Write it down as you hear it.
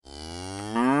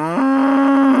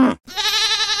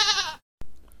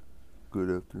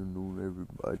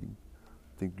everybody.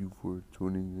 Thank you for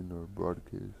tuning in our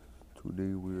broadcast.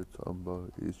 Today we are talking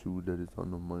about an issue that is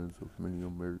on the minds of many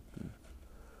Americans.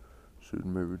 Should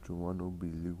marijuana be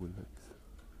legalized?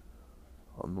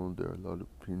 I know there are a lot of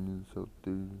opinions out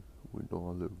there. We don't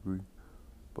all agree,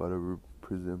 but I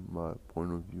represent my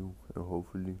point of view and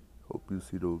hopefully hope you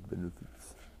see those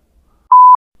benefits.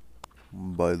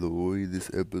 By the way,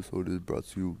 this episode is brought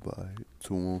to you by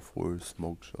 214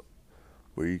 Smoke Shop,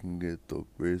 where you can get the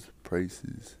best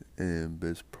prices and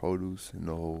best produce in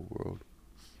the whole world.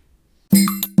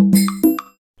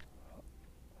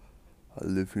 I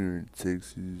live here in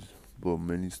Texas, but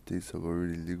many states have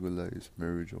already legalized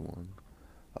marijuana.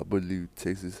 I believe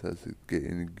Texas has to get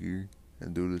in gear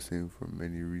and do the same for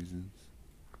many reasons.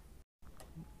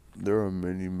 There are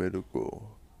many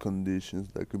medical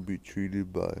conditions that can be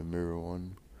treated by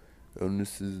marijuana,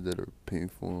 illnesses that are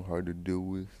painful and hard to deal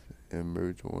with, and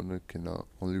marijuana can not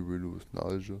only reduce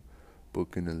nausea but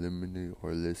can eliminate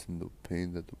or lessen the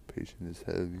pain that the patient is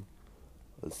having.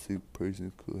 A sick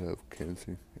person could have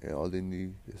cancer, and all they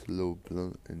need is a little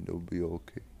blunt and they'll be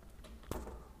okay.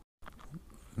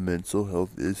 Mental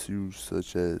health issues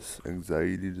such as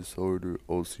anxiety disorder,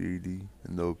 OCD,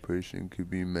 and depression can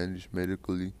be managed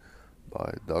medically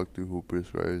by a doctor who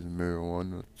prescribes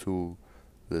marijuana to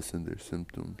lessen their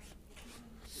symptoms.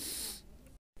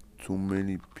 Too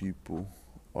many people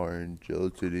are in jail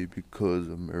today because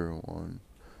of marijuana,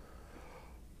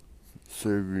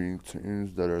 serving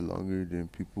terms that are longer than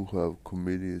people who have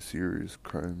committed serious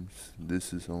crimes.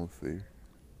 This is unfair.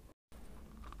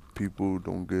 People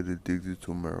don't get addicted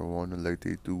to marijuana like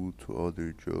they do to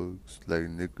other drugs like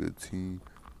nicotine,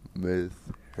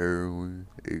 meth, heroin,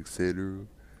 etc.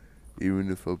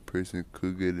 Even if a person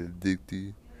could get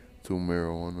addicted to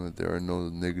marijuana, there are no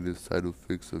negative side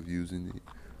effects of using it,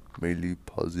 mainly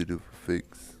positive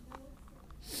effects.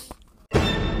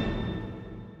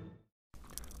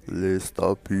 Let's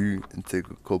stop here and take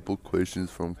a couple questions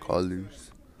from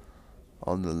callers.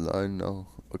 On the line now,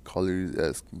 a caller is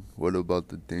asking, what about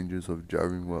the dangers of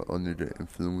driving while under the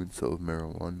influence of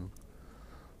marijuana?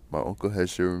 My uncle has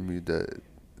shared with me that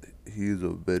he is a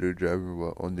better driver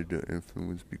while under the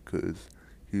influence because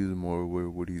he is more aware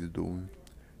of what he's doing.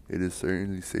 It is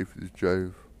certainly safer to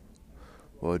drive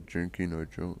while drinking or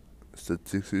drunk.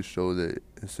 Statistics show that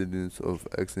incidents of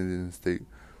accidents in states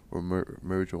where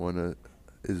marijuana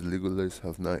is legalized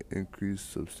have not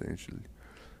increased substantially.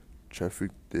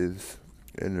 Traffic deaths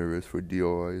and arrests for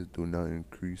DUIs do not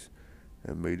increase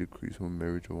and may decrease when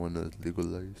marijuana is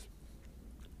legalized.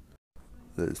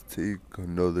 Let's take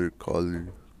another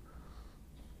caller.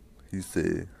 He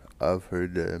said, I've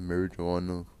heard that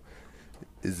marijuana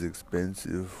is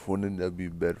expensive. Wouldn't that be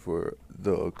bad for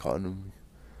the economy?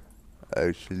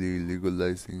 Actually,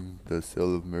 legalizing the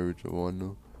sale of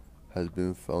marijuana has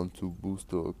been found to boost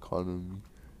the economy.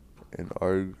 An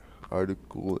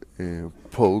article in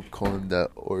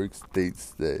Polcon.org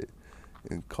states that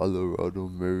in Colorado,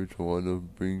 marijuana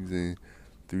brings in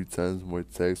 3 times more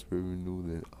tax revenue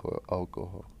than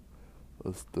alcohol.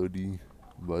 A study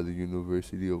by the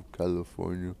University of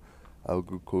California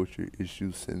Agriculture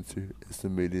Issues Center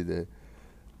estimated that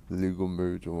legal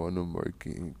marijuana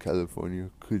market in California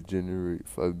could generate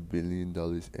 $5 billion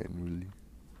annually.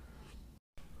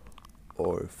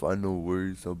 Our final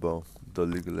words about the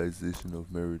legalization of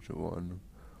marijuana.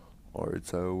 Our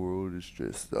entire world is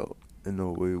stressed out in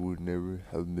a way we never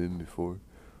have been before.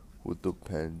 With the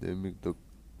pandemic, the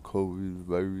COVID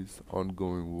virus,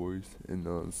 ongoing wars, and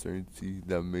the uncertainty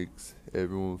that makes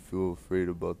everyone feel afraid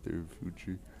about their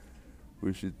future,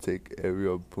 we should take every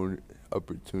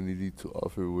opportunity to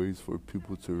offer ways for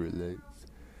people to relax.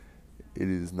 It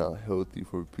is not healthy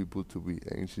for people to be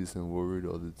anxious and worried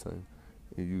all the time,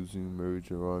 and using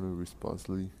marijuana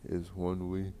responsibly is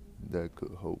one way that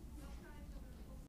could help.